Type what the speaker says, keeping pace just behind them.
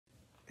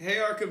Hey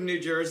Arkham, New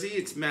Jersey,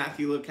 it's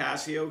Matthew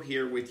Locascio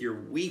here with your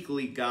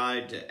weekly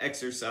guide to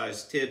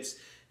exercise tips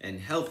and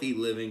healthy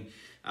living.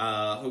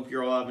 Hope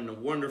you're all having a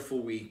wonderful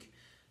week.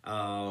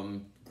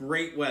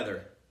 Great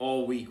weather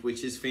all week,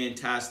 which is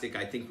fantastic.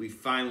 I think we've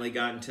finally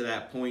gotten to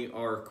that point,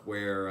 Ark,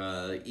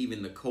 where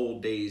even the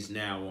cold days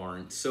now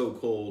aren't so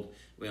cold.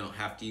 We don't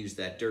have to use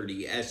that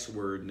dirty S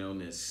word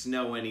known as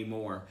snow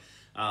anymore.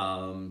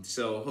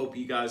 So hope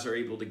you guys are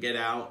able to get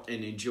out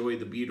and enjoy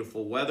the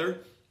beautiful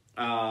weather.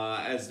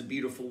 As the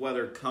beautiful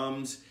weather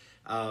comes,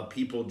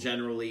 people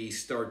generally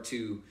start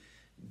to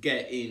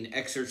get in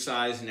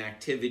exercise and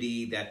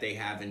activity that they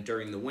haven't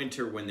during the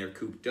winter when they're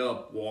cooped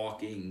up,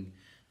 walking,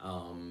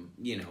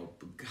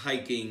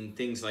 hiking,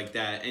 things like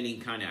that, any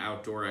kind of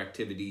outdoor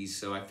activities.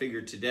 So I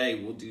figured today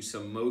we'll do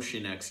some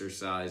motion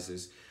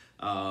exercises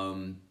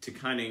to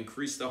kind of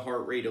increase the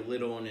heart rate a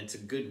little, and it's a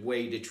good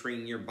way to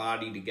train your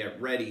body to get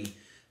ready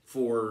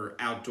for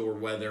outdoor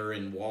weather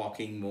and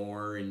walking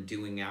more and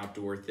doing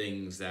outdoor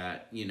things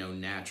that,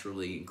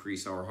 naturally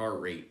increase our heart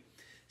rate.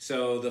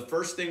 So the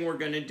first thing we're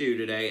going to do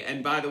today,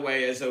 and by the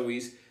way, as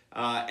always,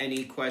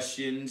 any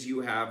questions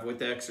you have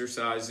with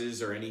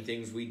exercises or any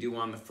things we do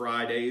on the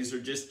Fridays or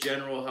just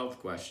general health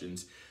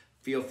questions,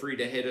 feel free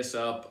to hit us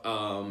up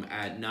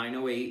at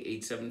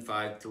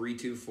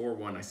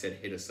 908-875-3241. I said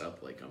hit us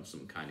up like I'm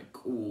some kind of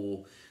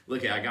cool.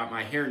 Look, I got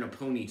my hair in a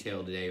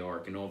ponytail today,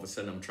 Ark, and all of a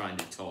sudden I'm trying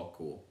to talk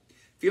cool.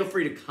 Feel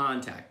free to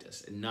contact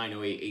us at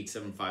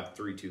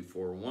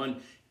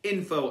 908-875-3241,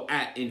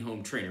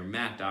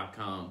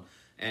 info@inhometrainermatt.com,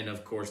 and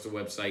of course the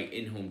website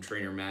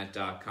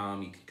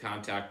inhometrainermatt.com. You can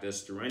contact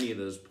us through any of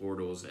those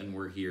portals, and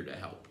we're here to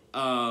help.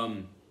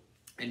 And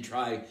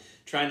try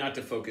not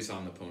to focus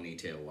on the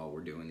ponytail while we're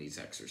doing these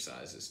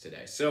exercises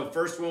today. So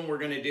first one we're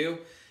going to do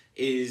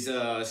is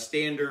a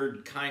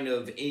standard kind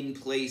of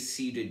in-place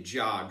seated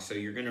jog. So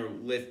you're going to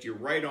lift your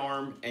right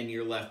arm and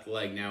your left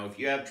leg. Now, if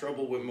you have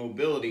trouble with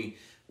mobility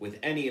with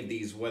any of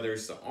these, whether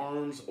it's the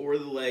arms or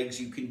the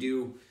legs, you can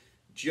do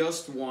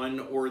just one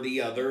or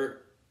the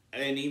other.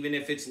 And even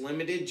if it's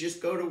limited,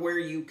 just go to where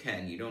you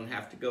can. You don't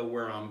have to go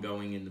where I'm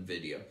going in the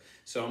video.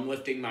 So I'm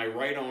lifting my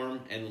right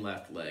arm and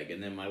left leg,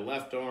 and then my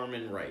left arm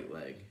and right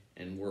leg.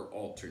 And we're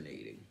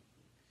alternating,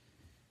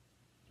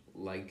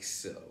 like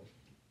so.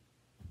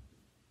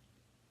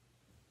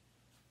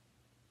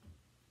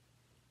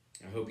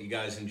 I hope you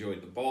guys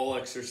enjoyed the ball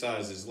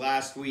exercises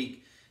last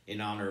week in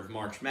honor of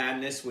March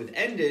Madness, which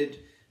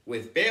ended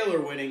with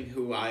Baylor winning,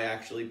 who I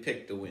actually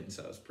picked to win,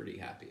 so I was pretty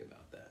happy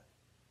about that.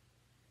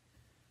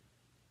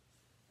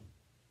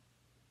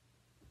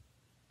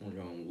 We're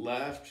going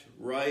left,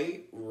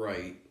 right,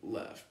 right,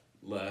 left,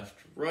 left,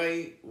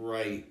 right,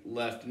 right,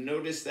 left.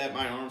 Notice that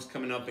my arm's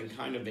coming up in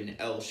kind of an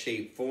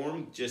L-shaped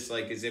form, just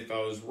like as if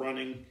I was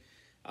running.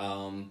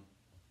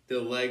 The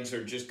legs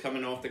are just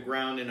coming off the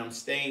ground, and I'm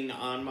staying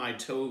on my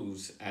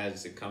toes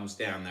as it comes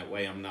down. That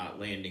way I'm not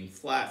landing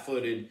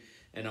flat-footed,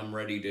 and I'm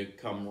ready to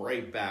come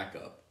right back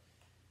up.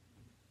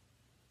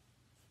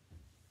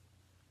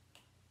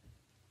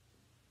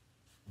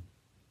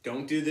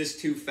 Don't do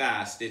this too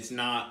fast. It's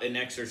not an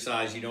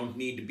exercise. You don't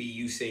need to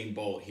be Usain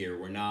Bolt here.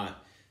 We're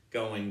not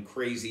going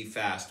crazy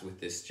fast with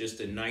this. Just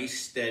a nice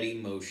steady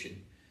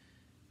motion.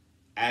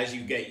 As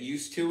you get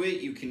used to it,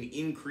 you can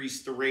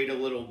increase the rate a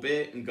little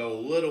bit and go a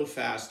little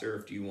faster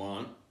if you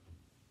want.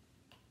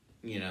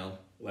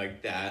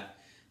 Like that.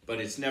 But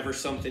it's never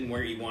something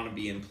where you want to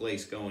be in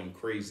place going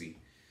crazy.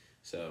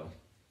 So,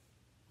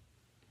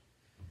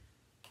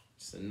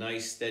 it's a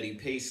nice steady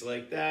pace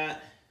like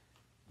that.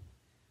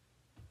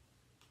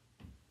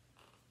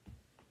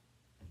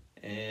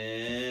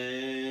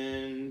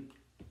 And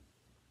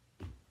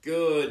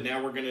good.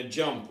 Now we're going to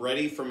jump.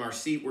 Ready? From our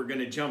seat, we're going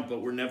to jump,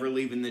 but we're never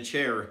leaving the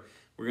chair.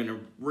 We're going to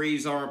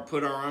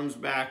put our arms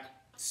back,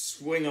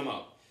 swing them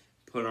up.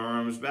 Put our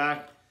arms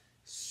back,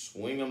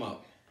 swing them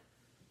up.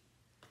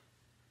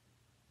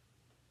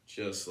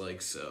 Just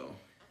like so.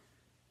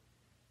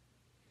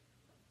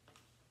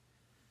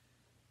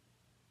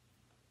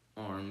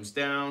 Arms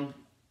down,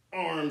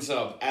 arms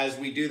up. As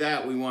we do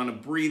that, we want to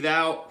breathe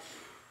out.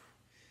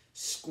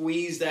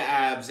 Squeeze the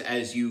abs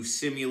as you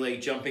simulate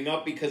jumping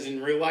up, because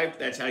in real life,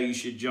 that's how you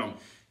should jump.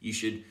 You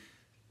should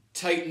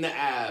tighten the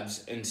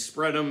abs and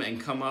spread them and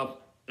come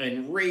up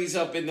and raise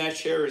up in that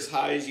chair as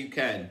high as you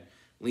can.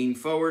 Lean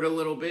forward a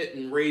little bit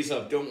and raise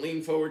up. Don't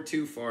lean forward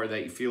too far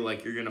that you feel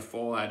like you're going to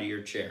fall out of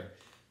your chair.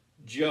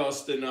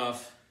 Just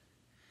enough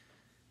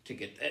to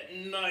get that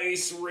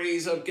nice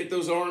raise up. Get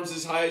those arms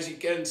as high as you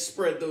can.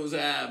 Spread those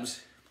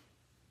abs.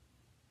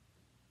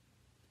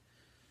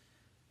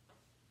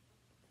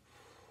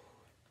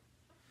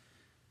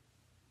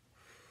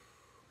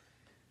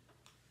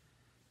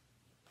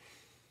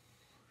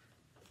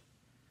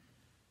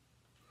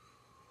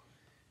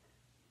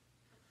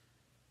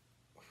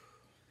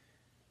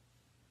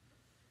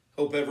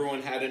 Hope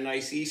everyone had a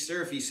nice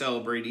Easter if you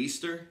celebrate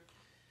Easter.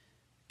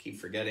 Keep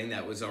forgetting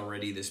that was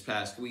already this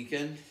past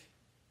weekend.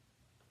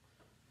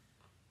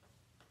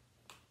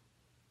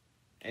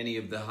 Any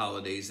of the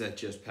holidays that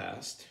just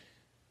passed.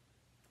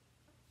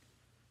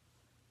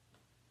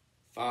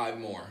 5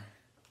 more.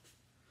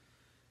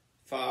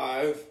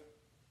 5,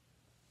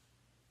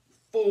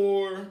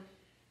 4,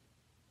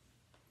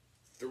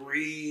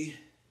 3,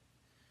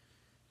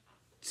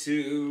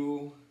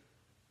 2,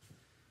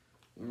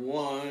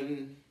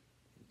 1.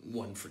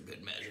 One for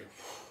good measure.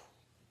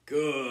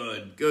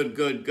 Good, good,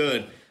 good,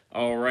 good.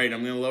 All right,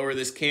 I'm going to lower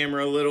this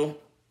camera a little.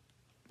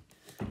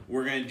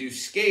 We're going to do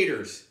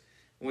skaters.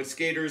 What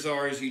skaters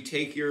are is you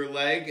take your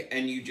leg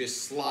and you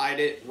just slide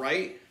it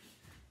right,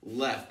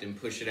 left, and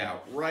push it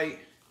out. Right,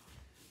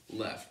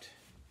 left,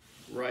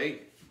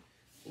 right,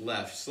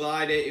 left.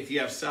 Slide it. If you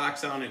have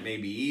socks on, it may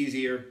be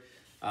easier.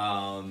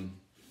 But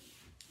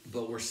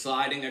we're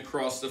sliding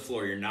across the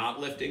floor. You're not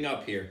lifting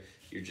up here.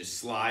 You're just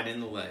sliding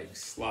the leg.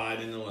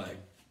 Slide in the leg.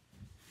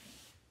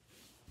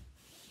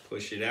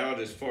 Push it out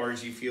as far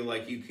as you feel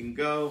like you can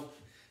go.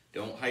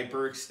 Don't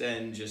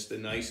hyperextend, just a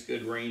nice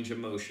good range of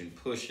motion.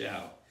 Push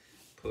out,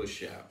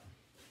 push out,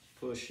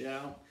 push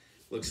out.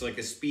 Looks like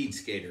a speed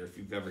skater if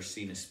you've ever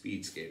seen a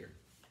speed skater.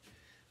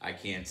 I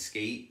can't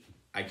skate.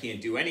 I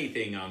can't do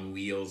anything on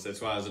wheels.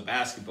 That's why I was a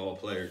basketball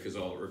player, because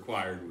all it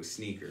required was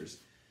sneakers.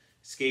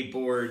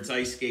 Skateboards,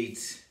 ice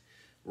skates,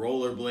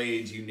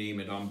 rollerblades, you name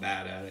it, I'm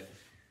bad at it.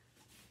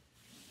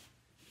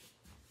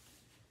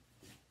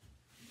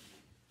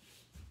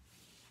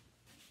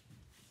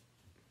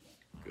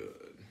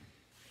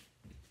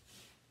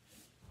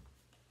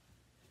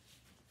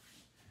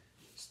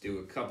 Do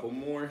a couple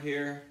more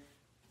here.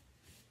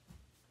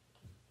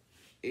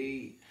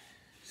 8,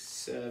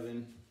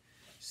 7,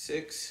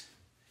 6,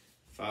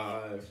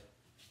 5,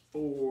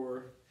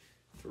 4,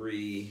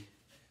 3,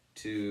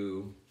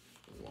 2,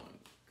 1.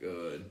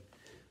 Good.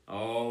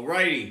 All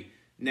righty.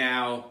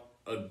 Now,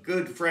 a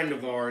good friend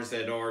of ours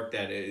at ARC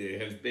that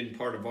has been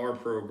part of our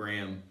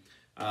program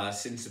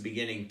since the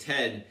beginning,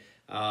 Ted,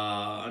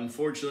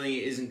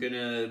 unfortunately isn't going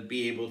to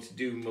be able to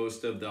do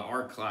most of the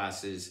ARC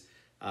classes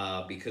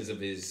because of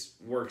his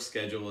work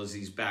schedule as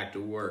he's back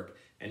to work.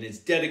 And it's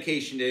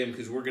dedication to him,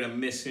 because we're going to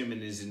miss him and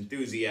his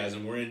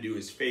enthusiasm. We're going to do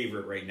his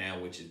favorite right now,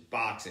 which is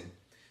boxing.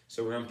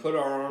 So we're going to put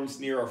our arms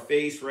near our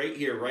face right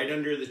here, right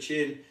under the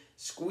chin.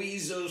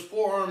 Squeeze those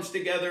forearms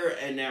together,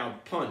 and now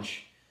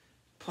punch,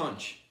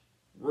 punch,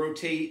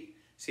 rotate.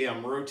 See,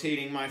 I'm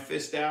rotating my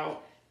fist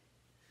out.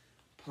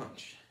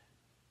 Punch,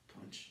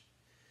 punch.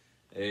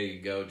 There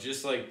you go,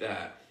 just like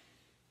that.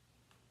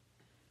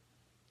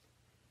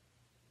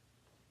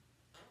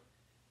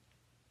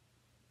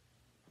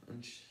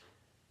 Punch.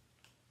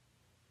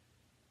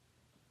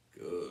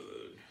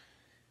 Good.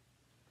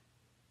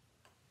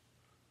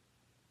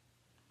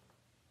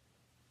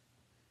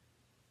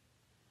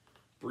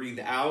 Breathe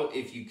out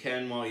if you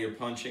can while you're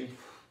punching.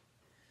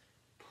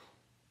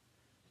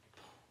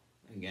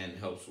 Again,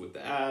 helps with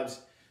the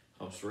abs,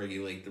 helps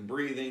regulate the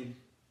breathing.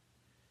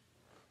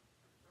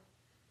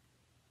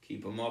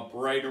 Keep them up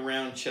right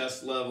around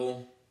chest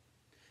level.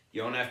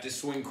 You don't have to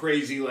swing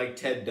crazy like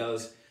Ted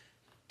does.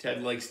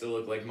 Ted likes to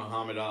look like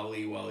Muhammad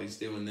Ali while he's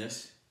doing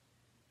this.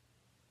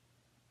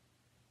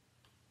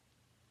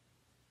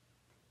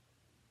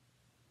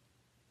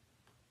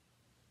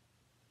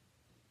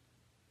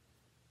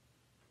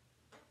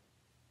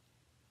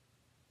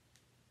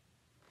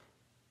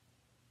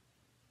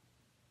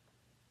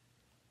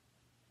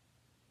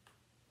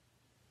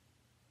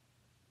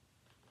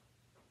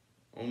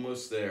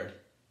 Almost there.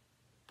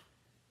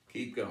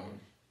 Keep going.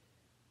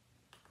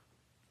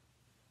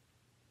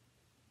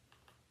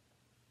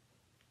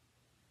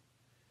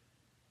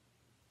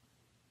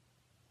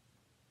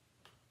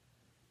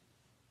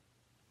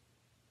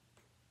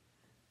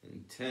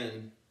 And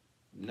 10,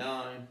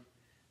 9,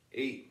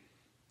 8,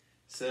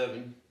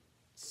 7,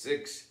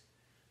 6,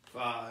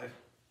 5,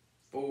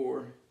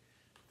 4,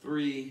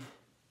 3,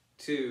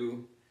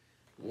 2,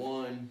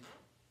 1.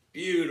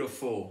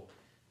 Beautiful.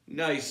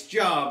 Nice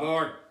job,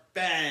 Art.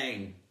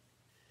 Bang!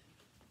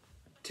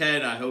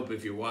 Ted, I hope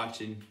if you're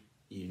watching,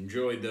 you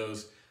enjoyed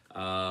those.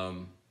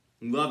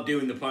 Love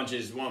doing the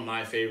punches. One of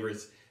my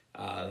favorites.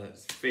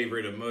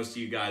 Favorite of most of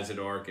you guys at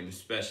ARC, and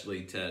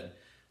especially Ted.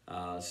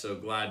 So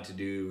glad to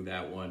do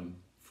that one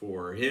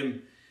for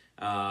him.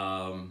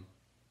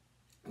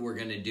 We're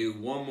going to do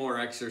one more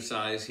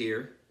exercise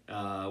here.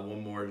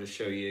 One more to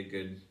show you a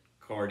good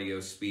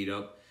cardio speed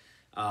up.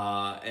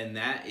 And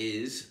that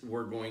is,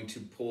 we're going to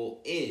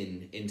pull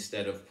in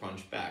instead of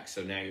punch back.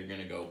 So now you're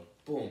going to go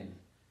boom,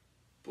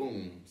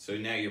 boom. So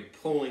now you're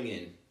pulling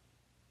in,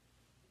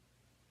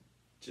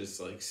 just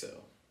like so.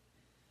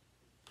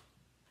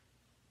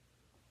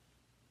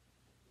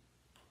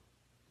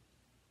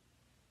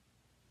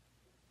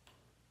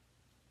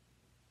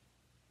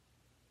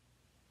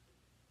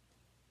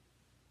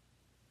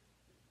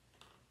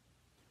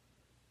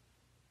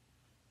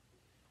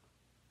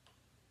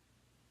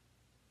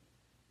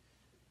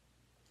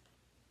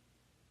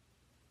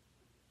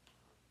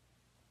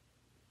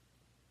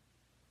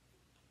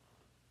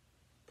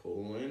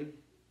 Pulling,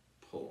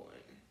 pulling.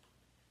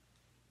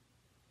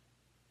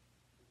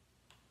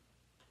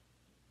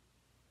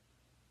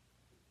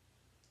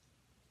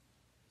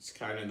 It's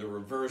kind of the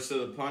reverse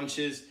of the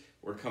punches.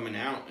 We're coming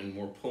out and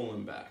we're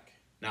pulling back.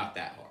 Not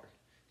that hard,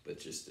 but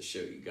just to show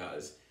you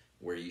guys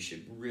where you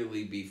should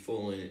really be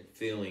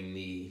feeling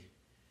the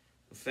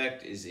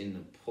effect is in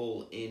the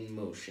pull-in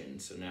motion.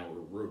 So now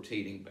we're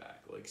rotating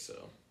back like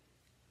so.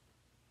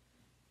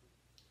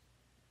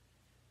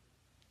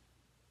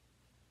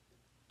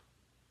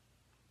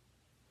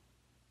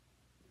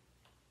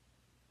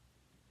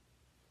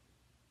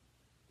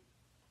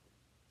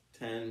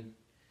 Ten,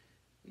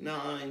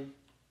 9,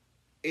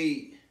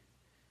 8,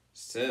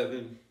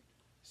 7,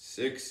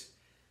 6,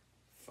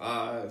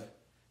 5,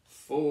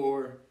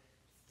 4,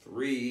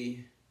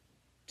 3,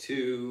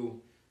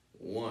 2,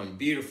 1.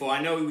 Beautiful.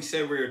 I know we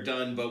said we were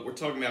done, but we're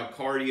talking about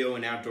cardio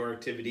and outdoor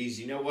activities.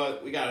 You know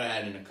what? We got to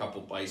add in a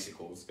couple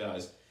bicycles,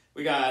 guys.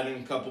 We got to add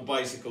in a couple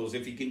bicycles.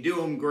 If you can do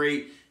them,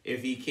 great.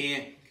 If you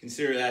can't,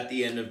 consider that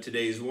the end of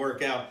today's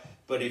workout.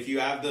 But if you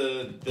have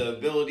the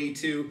ability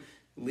to,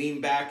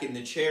 lean back in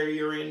the chair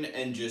you're in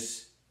and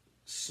just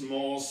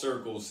small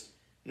circles.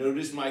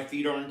 Notice my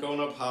feet aren't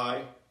going up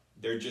high.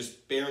 They're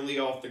just barely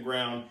off the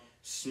ground.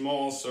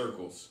 Small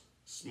circles.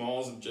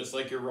 Smalls, just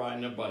like you're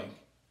riding a bike.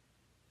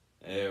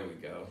 There we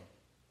go.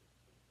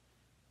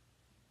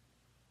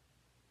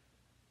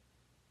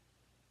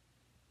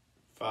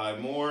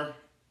 Five more.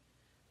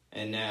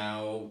 And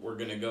now we're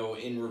going to go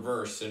in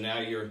reverse. So now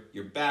you're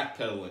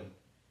backpedaling.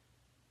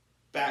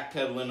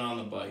 Backpedaling on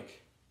the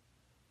bike.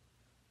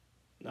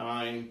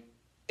 9,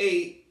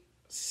 8,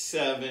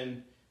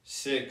 7,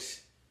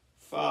 6,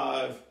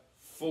 5,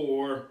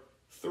 4,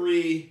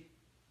 3,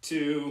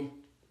 2,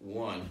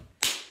 1.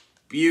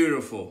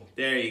 Beautiful.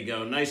 There you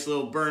go. Nice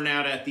little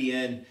burnout at the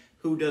end.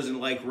 Who doesn't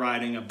like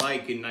riding a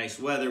bike in nice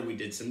weather? We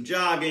did some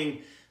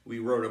jogging. We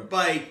rode a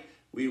bike.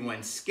 We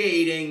went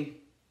skating.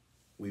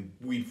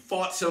 We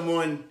fought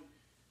someone.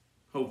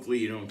 Hopefully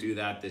you don't do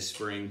that this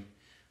spring.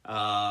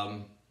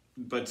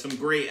 But some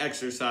great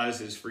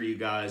exercises for you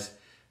guys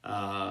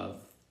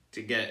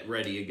to get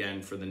ready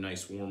again for the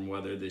nice warm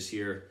weather this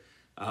year.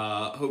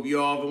 Hope you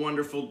all have a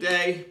wonderful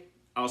day.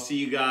 I'll see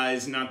you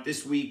guys not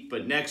this week,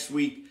 but next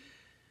week.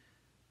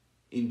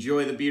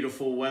 Enjoy the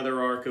beautiful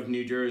weather arc of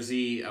New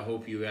Jersey. I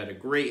hope you had a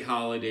great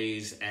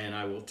holidays, and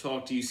I will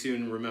talk to you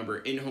soon.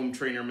 Remember,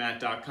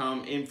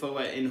 inhometrainermatt.com,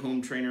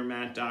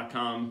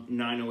 info@inhometrainermatt.com,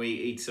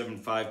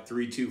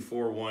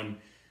 908-875-3241.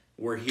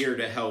 We're here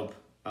to help,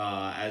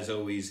 as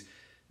always.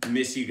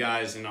 Miss you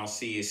guys, and I'll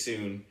see you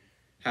soon.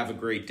 Have a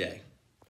great day.